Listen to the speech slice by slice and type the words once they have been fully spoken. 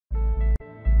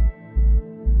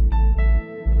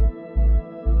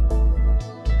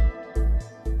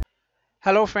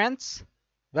Hello friends,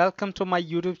 welcome to my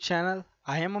YouTube channel.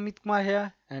 I am Amit Kumar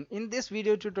here, and in this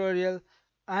video tutorial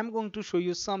I am going to show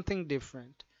you something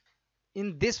different.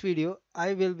 In this video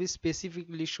I will be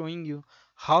specifically showing you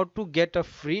how to get a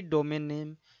free domain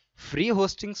name, free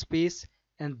hosting space,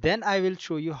 and then I will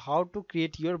show you how to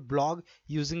create your blog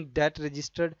using that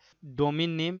registered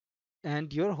domain name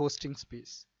and your hosting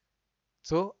space.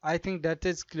 So I think that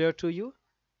is clear to you.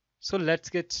 So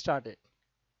let's get started.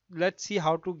 Let's see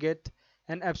how to get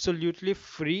an absolutely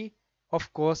free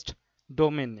of cost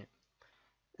domain name,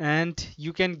 and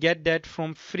you can get that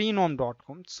from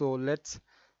freenom.com. So let's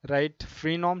write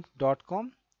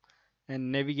freenom.com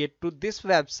and navigate to this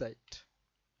website.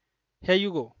 Here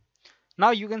you go.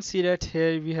 Now you can see that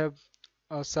here we have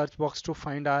a search box to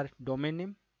find our domain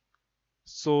name.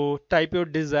 So type your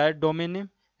desired domain name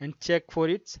and check for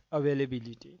its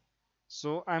availability.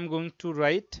 So I'm going to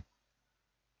write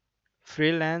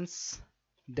freelance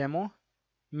demo.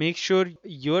 Make sure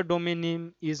your domain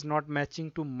name is not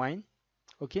matching to mine.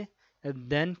 Okay, and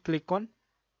then click on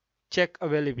check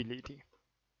availability.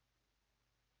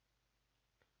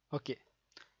 Okay,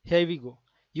 here we go.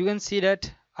 You can see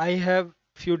that I have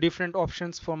few different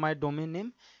options for my domain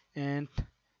name, and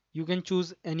you can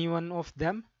choose any one of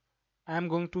them. I'm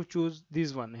going to choose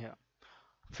this one here,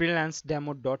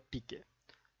 freelancedemo.tk.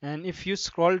 And if you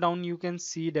scroll down, you can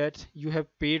see that you have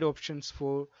paid options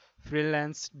for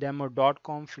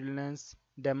freelancedemo.com,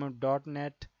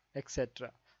 freelancedemo.net,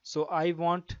 etc. So I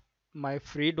want my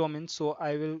free domain, so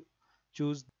I will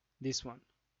choose this one.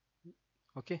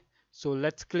 Okay, so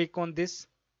let's click on this,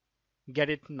 get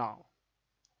it now.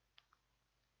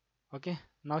 Okay,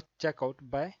 now check out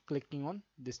by clicking on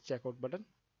this checkout button.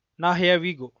 Now here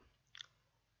we go.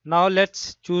 Now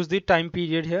let's choose the time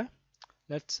period here.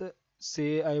 Let's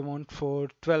say I want for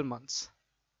 12 months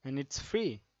and it's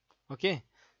free. Okay,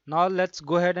 now let's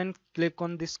go ahead and click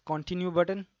on this continue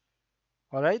button.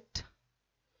 All right,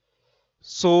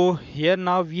 so here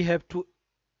now we have to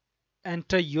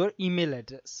enter your email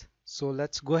address. So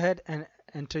let's go ahead and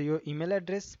enter your email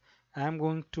address. I'm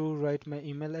going to write my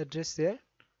email address here.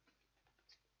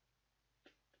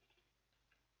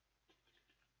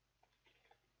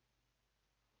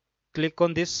 Click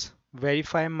on this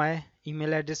verify my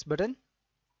email address button.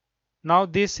 Now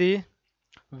they say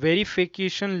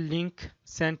verification link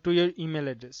sent to your email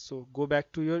address. So go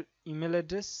back to your email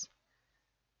address.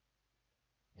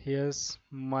 Here's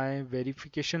my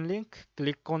verification link.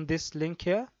 Click on this link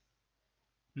here.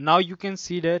 Now you can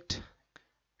see that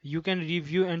you can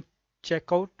review and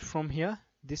check out from here,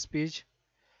 this page.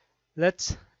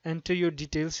 Let's enter your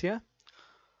details here.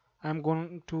 I'm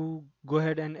going to go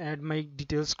ahead and add my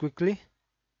details quickly.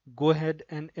 Go ahead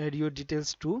and add your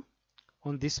details too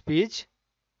on this page.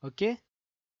 Okay,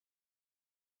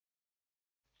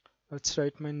 let's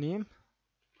write my name,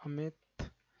 Amit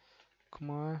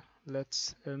Kumar.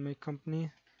 Let's add my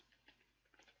company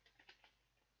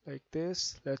like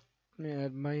this. Let me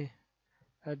add my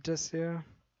address here.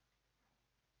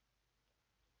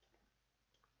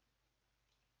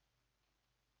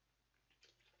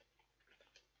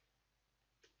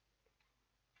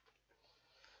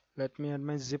 Let me add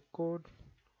my zip code,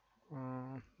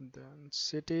 then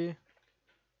city,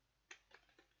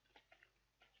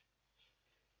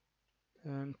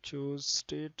 and choose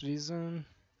state region.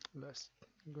 Let's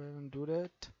go ahead and do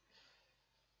that.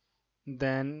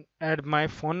 Then add my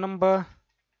phone number.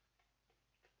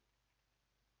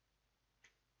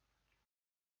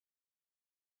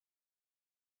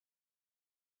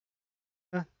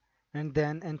 And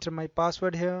then enter my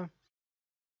password here.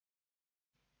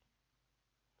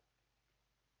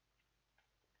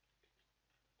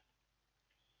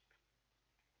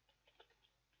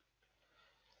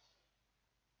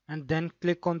 And then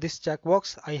click on this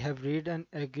checkbox. I have read and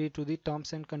agree to the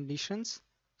terms and conditions.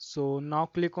 So now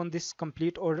click on this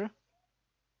complete order.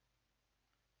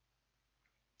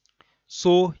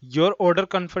 So your order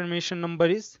confirmation number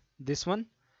is this one.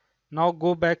 Now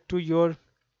go back to your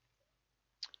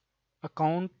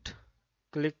account,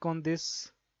 click on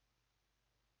this.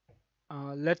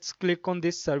 Let's click on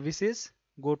this services,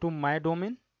 go to my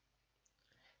domain.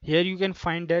 Here you can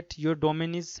find that your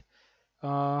domain is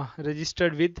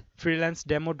registered with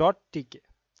freelancedemo.tk.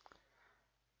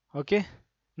 Okay,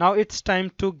 now it's time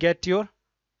to get your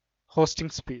hosting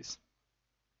space.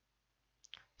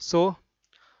 So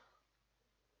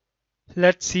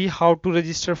let's see how to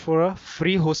register for a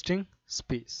free hosting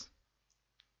space.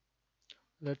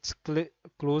 Let's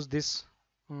close this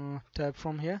tab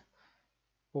from here,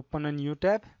 open a new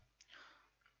tab.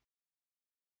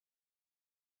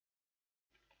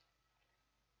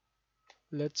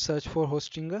 Let's search for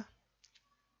hosting.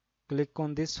 Click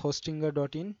on this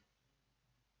hostinger.in.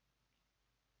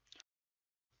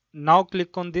 Now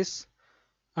click on this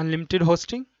unlimited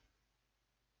hosting.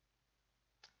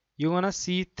 You're gonna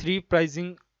see three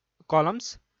pricing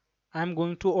columns. I'm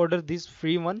going to order this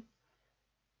free one,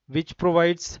 which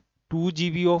provides 2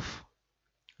 GB of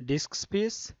disk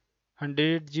space,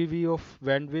 100 GB of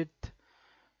bandwidth,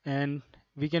 and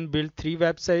we can build 3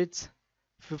 websites,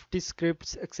 50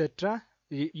 scripts, etc.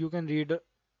 You can read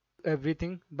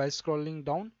everything by scrolling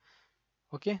down.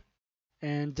 Okay,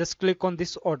 and just click on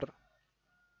this order.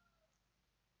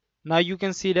 Now you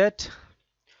can see that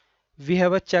we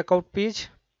have a checkout page.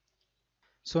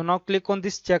 So now click on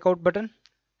this checkout button,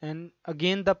 and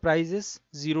again the price is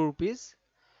 0 rupees.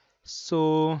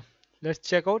 So let's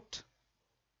check out.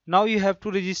 Now you have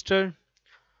to register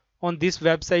on this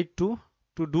website too.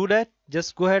 To do that,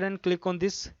 just go ahead and click on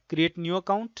this create new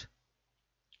account.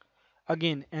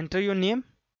 Again, enter your name,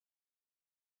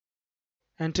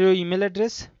 enter your email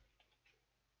address,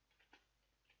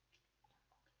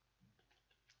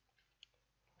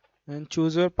 and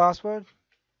choose your password.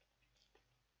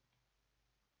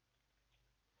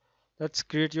 Let's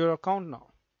create your account now.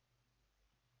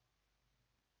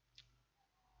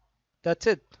 That's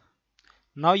it.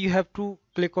 Now you have to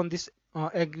click on this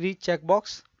agree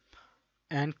checkbox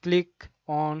and click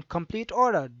on complete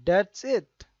order. That's it.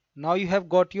 Now you have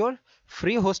got your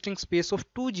free hosting space of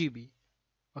 2 GB.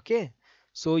 Okay,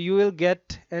 so you will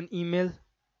get an email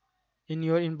in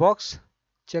your inbox.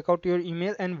 Check out your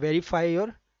email and verify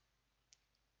your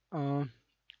uh,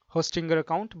 hostinger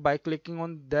account by clicking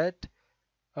on that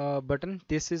button.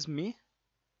 This is me.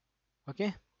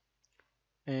 Okay,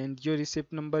 and your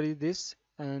receipt number is this,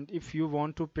 and if you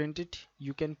want to print it,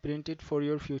 you can print it for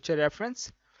your future reference.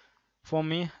 For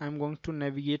me, I'm going to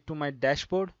navigate to my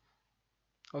dashboard.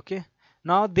 Okay,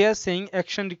 now they are saying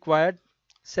action required,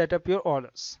 set up your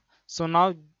orders. So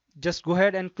now just go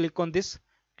ahead and click on this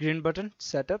green button,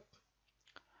 setup.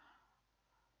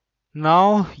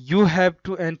 Now you have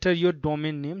to enter your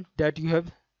domain name that you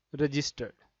have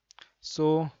registered.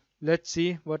 So let's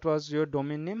see what was your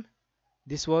domain name.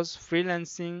 This was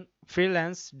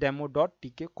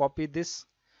freelance-demo.tk. Copy this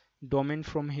domain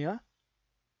from here.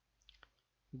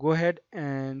 Go ahead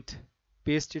and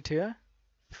paste it here,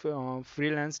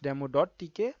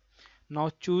 freelance-demo.tk. Now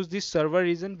choose the server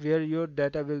region where your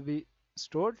data will be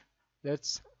stored.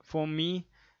 That's for me,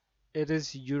 it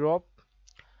is Europe.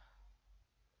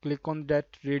 Click on that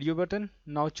radio button.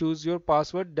 Now choose your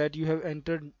password that you have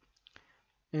entered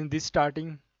in this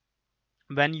starting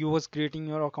when you was creating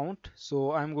your account.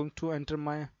 So I'm going to enter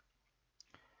my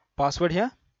password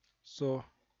here. So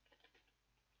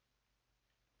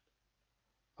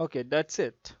okay, that's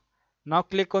it. Now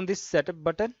click on this setup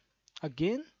button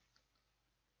again.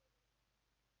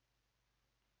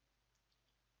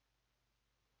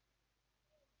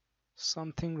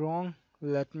 Something wrong.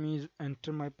 Let me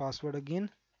enter my password again.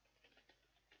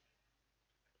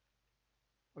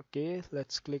 Okay,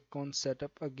 let's click on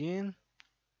setup again.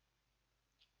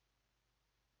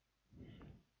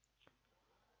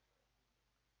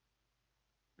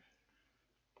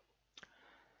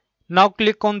 Now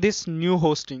click on this new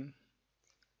hosting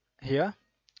here.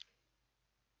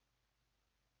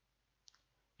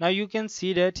 Now you can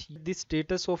see that the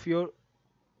status of your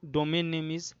domain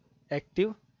name is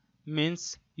active,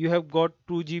 means you have got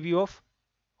 2 GB of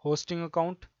hosting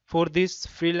account for this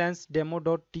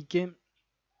freelance-demo.tk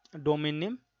domain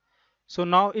name. So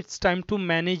now it's time to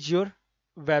manage your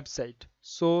website.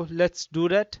 So let's do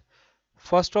that.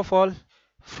 First of all,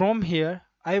 from here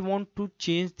I want to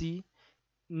change the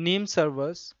name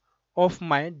servers of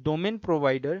my domain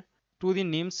provider to the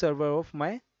name server of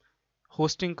my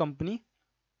hosting company.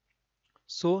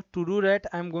 So to do that,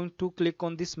 I'm going to click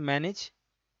on this manage.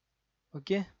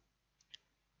 Okay,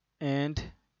 and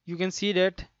you can see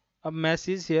that a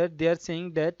message here, they are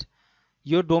saying that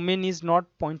your domain is not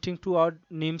pointing to our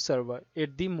name server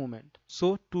at the moment.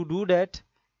 So to do that,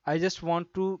 I just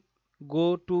want to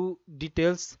go to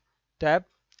details tab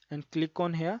and click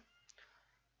on here,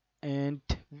 and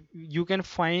you can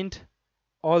find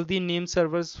all the name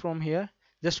servers from here.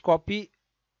 Just copy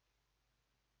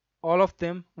all of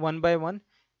them one by one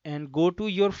and go to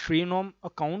your freenom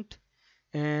account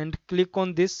and click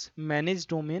on this manage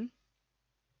domain.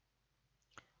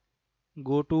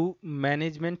 Go to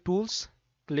management tools,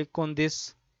 click on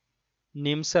this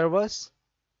name servers.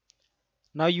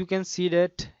 Now you can see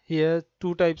that here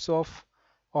two types of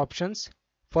options.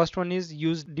 First one is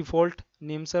use default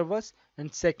name servers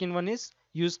and second one is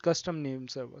use custom name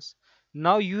servers.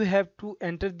 Now you have to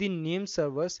enter the name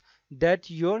servers that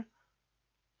your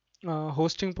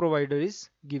hosting provider is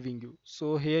giving you.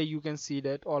 So here you can see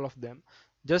that all of them.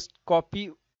 Just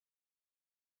copy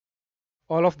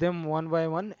all of them one by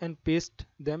one and paste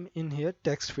them in here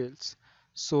text fields.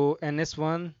 So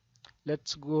ns1,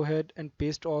 let's go ahead and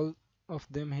paste all of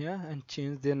them here and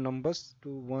change their numbers to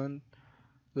 1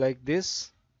 like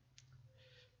this,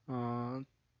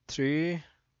 3,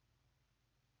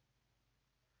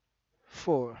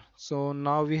 4. So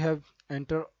now we have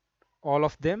entered all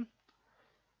of them.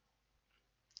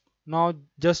 Now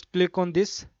just click on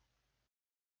this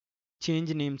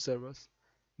change name servers.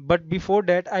 But before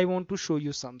that, I want to show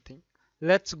you something.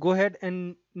 Let's go ahead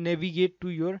and navigate to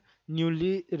your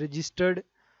newly registered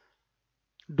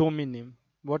domain name.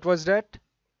 What was that?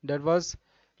 That was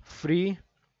free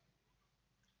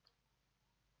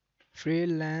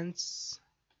freelance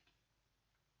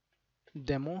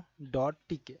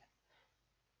demo.tk.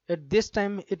 At this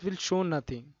time it will show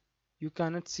nothing. You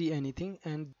cannot see anything,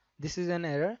 and this is an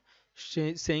error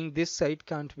saying this site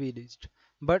can't be reached.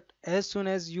 But as soon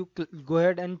as you go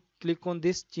ahead and click on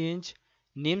this change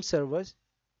name servers,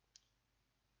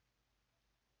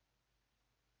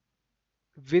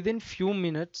 within few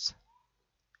minutes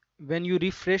when you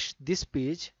refresh this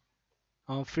page,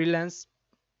 freelance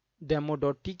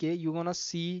demo.tk, you're gonna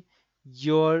see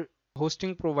your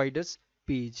hosting providers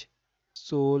page.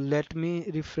 So let me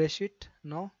refresh it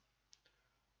now.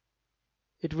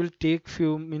 It will take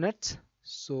few minutes.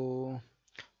 So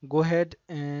go ahead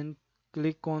and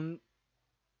click on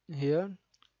here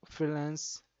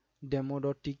freelance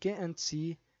demo.tk and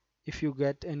see if you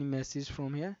get any message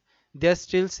from here. They're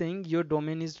still saying your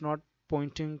domain is not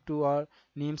pointing to our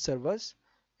name servers,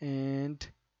 and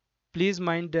please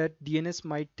mind that DNS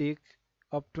might take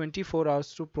up 24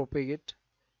 hours to propagate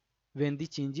when the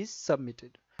change is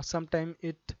submitted. Sometime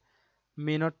it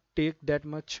may not take that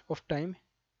much of time.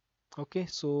 Okay,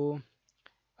 so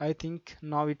I think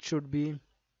now it should be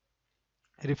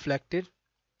reflected.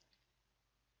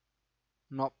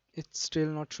 No, it's still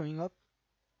not showing up.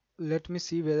 Let me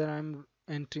see whether I'm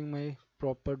entering my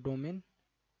proper domain.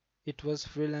 It was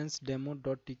freelance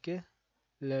demo.tk.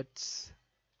 Let's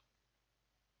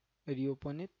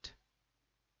reopen it.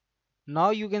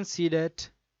 Now you can see that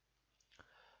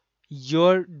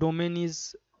your domain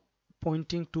is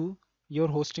pointing to your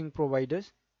hosting provider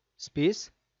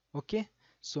space. Okay,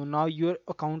 so now your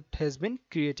account has been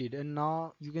created, and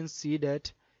now you can see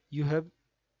that you have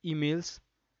emails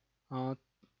uh,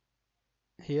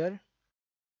 here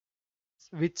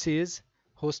which says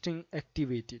hosting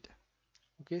activated.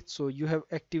 Okay, so you have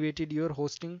activated your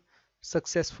hosting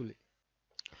successfully.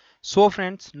 So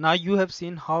friends, now you have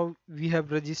seen how we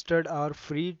have registered our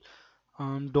free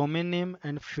domain name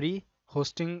and free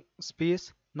hosting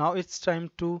space. Now it's time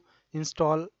to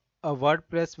install a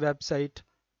WordPress website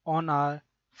on our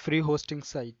free hosting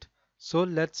site. So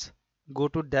let's go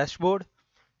to dashboard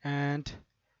and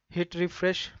hit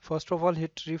refresh. First of all,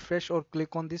 hit refresh or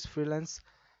click on this freelance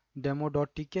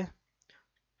demo.tk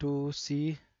to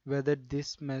see whether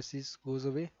this message goes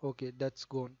away. Okay, that's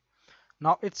gone.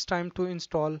 Now it's time to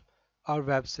install our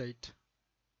website.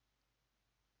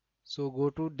 So go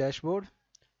to dashboard,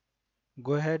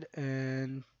 go ahead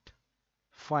and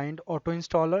find auto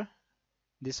installer,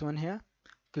 this one here,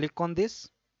 click on this,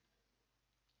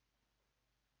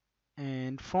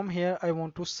 and from here I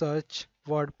want to search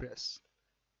WordPress,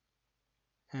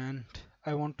 and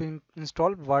I want to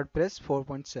install WordPress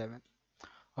 4.7.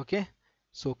 okay,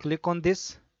 so click on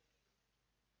this.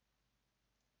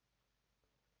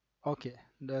 Okay,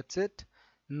 that's it.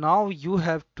 Now you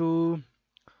have to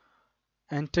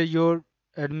enter your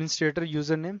administrator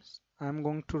username. I'm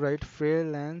going to write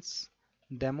freelance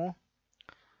demo,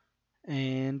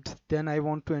 and then I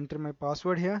want to enter my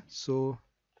password here. So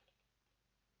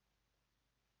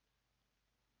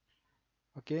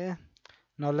okay,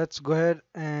 now let's go ahead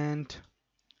and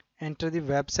enter the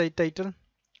website title.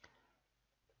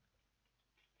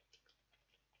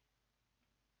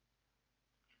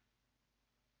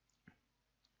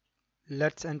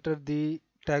 Let's enter the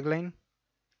tagline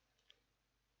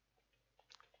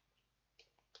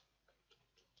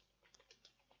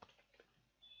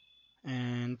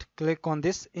and click on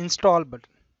this install button.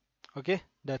 Okay,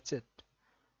 that's it.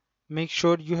 Make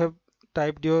sure you have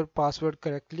typed your password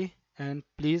correctly, and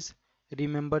please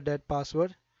remember that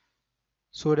password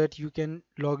so that you can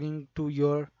log in to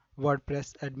your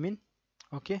WordPress admin.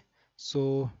 Okay,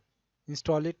 so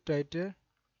install it right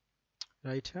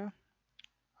here.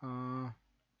 uh,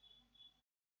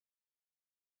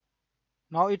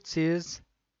 Now it says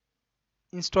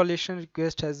installation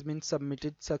request has been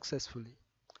submitted successfully.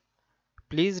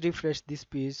 Please refresh this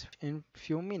page in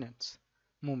few moments.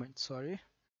 Sorry.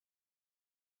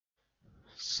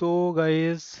 So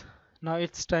guys, now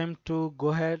it's time to go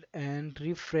ahead and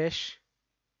refresh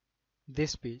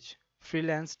this page,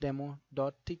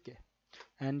 freelancedemo.tk,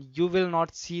 and you will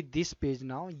not see this page.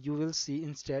 Now you will see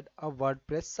instead a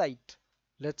WordPress site.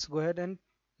 Let's go ahead and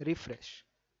refresh.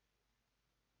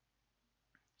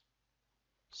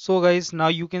 So guys, now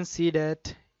you can see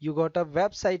that you got a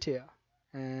website here,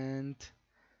 and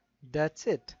that's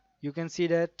it. You can see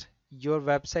that your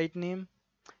website name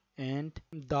and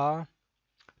the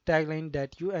tagline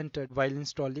that you entered while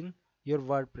installing your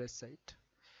WordPress site.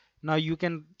 Now you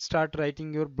can start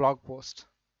writing your blog post.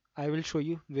 I will show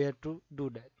you where to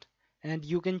do that. And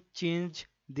you can change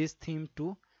this theme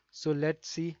too. So let's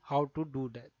see how to do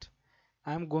that.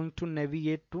 I'm going to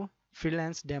navigate to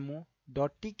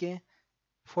freelancedemo.tk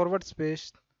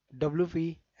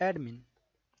 /wp admin.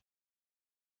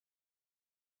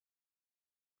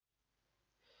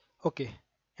 Okay.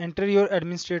 Enter your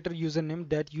administrator username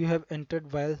that you have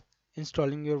entered while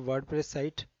installing your WordPress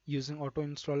site using auto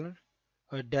installer.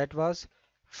 That was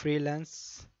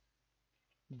freelance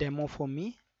demo for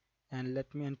me, and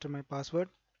let me enter my password.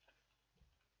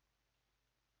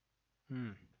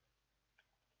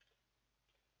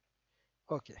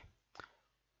 Okay,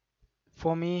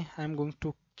 for me I'm going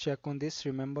to check on this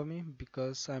remember me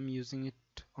because I'm using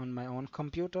it on my own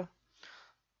computer.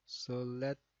 So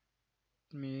let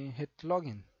me hit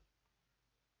login.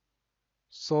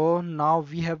 So now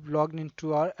we have logged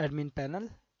into our admin panel.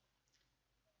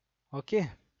 Okay,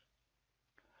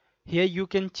 here you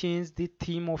can change the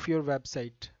theme of your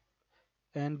website,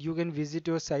 and you can visit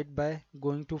your site by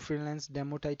going to freelance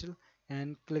demo title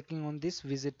and clicking on this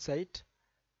visit site,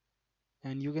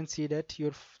 and you can see that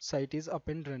your site is up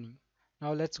and running.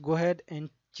 Now let's go ahead and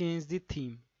change the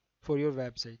theme for your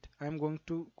website. I'm going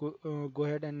to go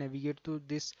ahead and navigate to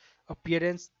this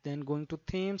appearance, then going to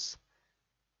themes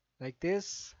like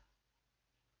this.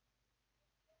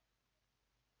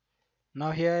 Now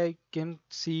here I can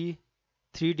see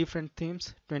three different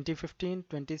themes: 2015,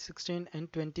 2016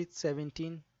 and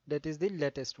 2017. That is the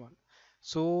latest one.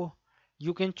 So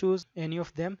you can choose any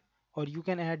of them, or you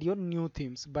can add your new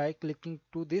themes by clicking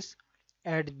to this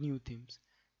add new themes.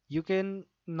 You can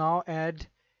now add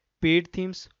paid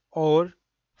themes or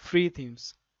free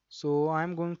themes. So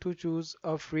I'm going to choose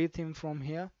a free theme from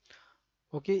here.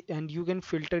 Okay, and you can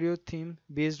filter your theme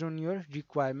based on your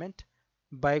requirement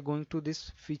by going to this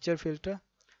feature filter.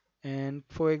 And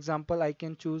for example, I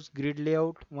can choose grid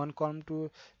layout, one column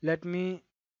to, let me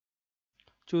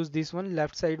choose this one,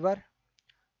 left sidebar,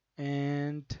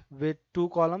 and with two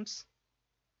columns.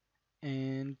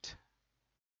 And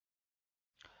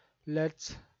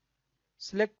let's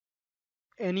select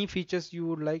any features you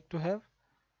would like to have.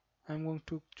 I'm going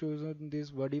to choose on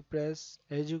this Wordpress,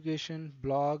 education,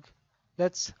 blog.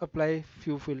 Let's apply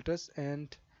few filters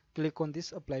and click on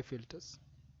this apply filters.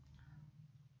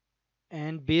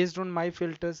 And based on my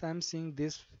filters, I'm seeing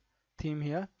this theme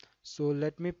here. So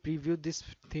let me preview this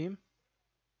theme.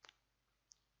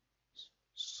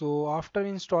 So after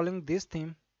installing this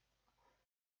theme,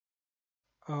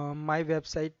 my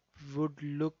website would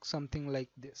look something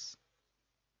like this.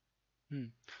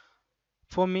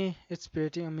 For me, it's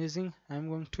pretty amazing. I'm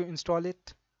going to install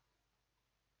it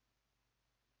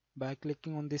by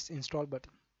clicking on this install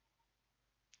button.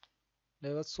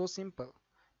 That was so simple.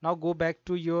 Now go back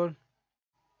to your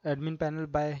admin panel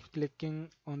by clicking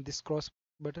on this cross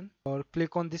button, or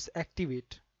click on this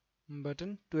activate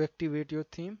button to activate your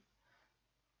theme.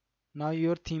 Now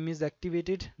your theme is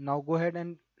activated. Now go ahead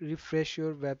and refresh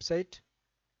your website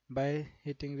by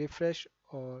hitting refresh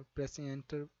or pressing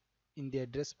enter in the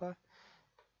address bar.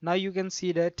 Now you can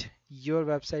see that your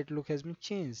website look has been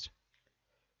changed.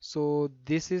 So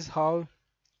this is how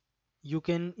you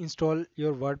can install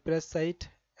your WordPress site.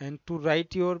 And to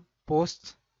write your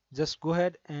posts, just go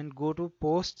ahead and go to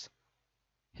posts.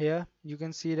 Here you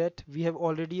can see that we have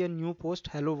already a new post,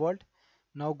 hello world.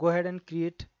 Now go ahead and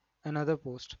create another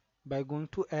post by going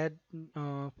to add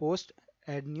post,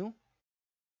 add new,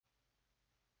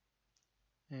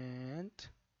 and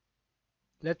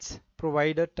let's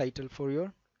provide a title for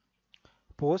your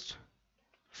post,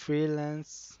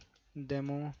 freelance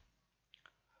demo.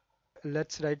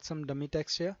 Let's write some dummy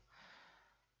text here.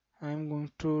 I'm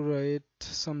going to write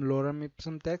some lorem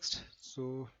ipsum text.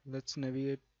 So let's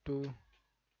navigate to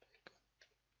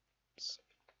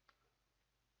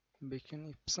beacon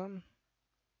ipsum.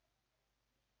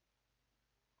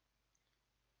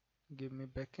 Give me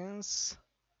beacons.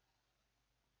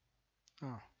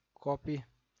 Copy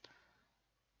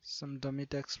some dummy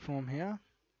text from here.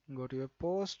 Go to your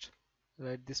post,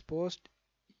 write this post.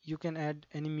 You can add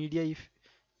any media if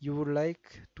you would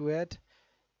like to add.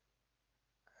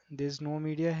 there's no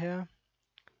media here.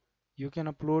 You can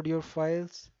upload your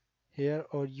files here,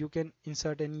 or you can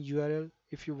insert any URL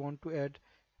if you want to add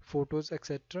photos,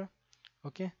 etc.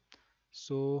 Okay,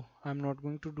 so I'm not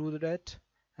going to do that.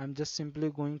 I'm just simply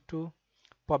going to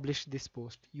publish this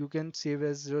post. You can save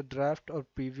as a draft or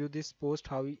preview this post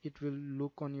how it will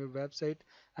look on your website.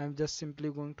 I'm just simply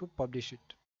going to publish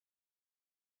it.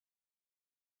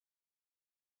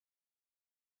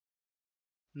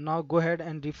 Now go ahead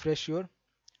and refresh your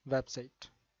website.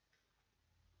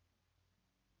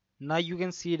 Now you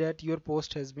can see that your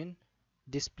post has been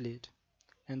displayed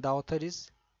and the author is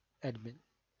admin.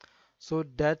 So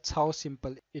that's how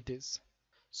simple it is.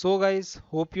 So guys,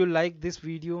 hope you like this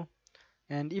video,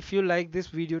 and if you like this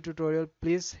video tutorial,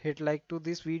 please hit like to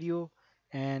this video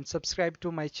and subscribe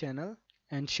to my channel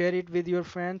and share it with your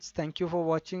friends. Thank you for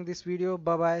watching this video.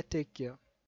 Bye bye, take care.